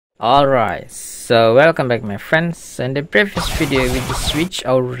Alright, so welcome back my friends. In the previous video we just switched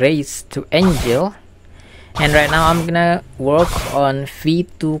our race to Angel, and right now I'm gonna work on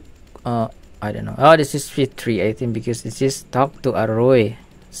V2. I don't know, oh this is V3 I think, because this is talk to Aroe.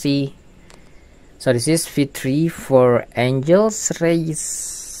 See, so this is V3 for Angel's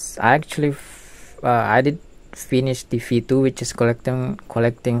race. I did finish the V2, which is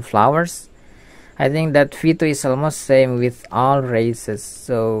collecting flowers. I think that V2 is almost same with all races,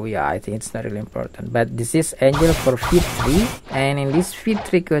 so yeah, I think it's not really important. But this is Angel for V3, and in this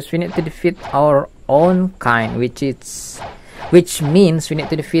V3 quest we need to defeat our own kind, which means we need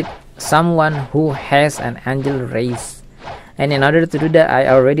to defeat someone who has an angel race. And in order to do that, I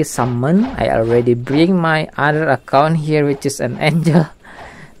already bring my other account here, which is an angel.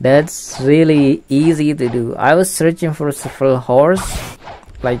 That's really easy to do. I was searching for several horse,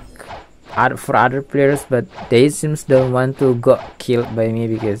 like for other players, but they seems don't want to got killed by me,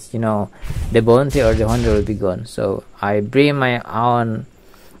 because you know the bounty or the hunter will be gone. So I bring my own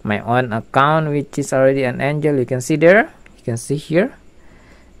account, which is already an angel. You can see there, you can see here,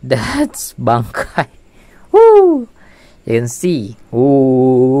 that's Bangkai. Woo! You can see,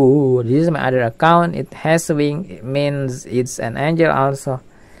 ooh, this is my other account. It has a wing, it means it's an angel also.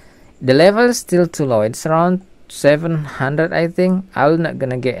 The level is still too low, it's around 700 I think. I'm not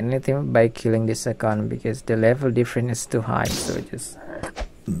gonna get anything by killing this account because the level difference is too high. So just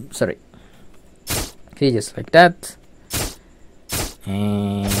sorry, okay, just like that.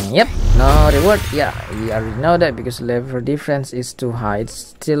 And yep, no reward. Yeah, we already know that because level difference is too high. It's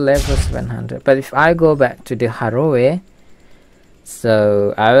still level 700. But if I go back to the Haroe,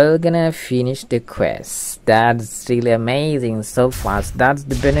 so I will gonna finish the quest. That's really amazing, so fast. That's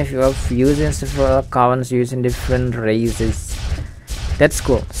the benefit of using several accounts, using different races. That's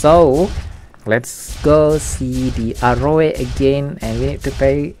cool. So let's go see the Aroe again, and we need to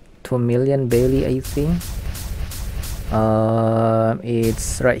pay 2 million Bailey I think.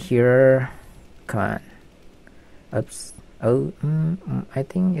 It's right here. Come on. Oops. Oh, I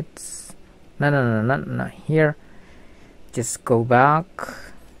think it's no, not here. Just go back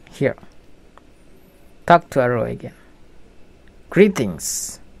here. Talk to Aroe again.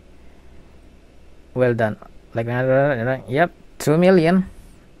 Greetings. Well done. Like another, yep, 2 million.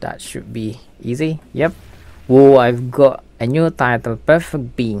 That should be easy. Yep. Whoa, I've got a new title,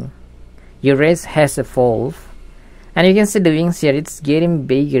 Perfect Being. Your race has evolved. And you can see the wings here, it's getting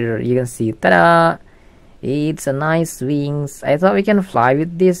bigger. You can see, ta-da! It's a nice wings. I thought we can fly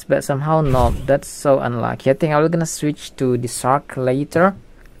with this, but somehow not. That's so unlucky. I think I'm gonna switch to the shark later.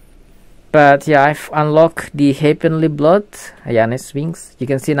 But yeah, I've unlocked the Heavenly Blood. Yeah, nice wings. You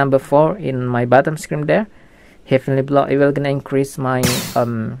can see number 4 in my bottom screen there. Heavenly Blood. It will gonna increase my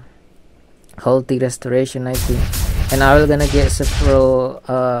healthy restoration I think. And I will gonna get several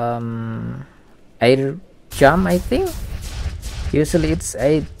air jump I think. Usually it's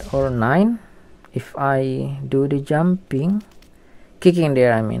 8 or 9. If I do the jumping, kicking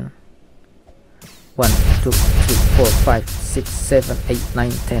there, I mean 1, 2, 3, 4, 5, 6, 7, 8,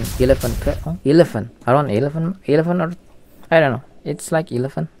 9, 10, 11, 12, 11, around 11 or I don't know, it's like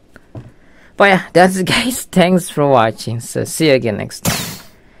 11. But yeah, that's it guys, thanks for watching, so see you again next time.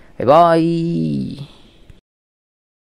 Bye bye.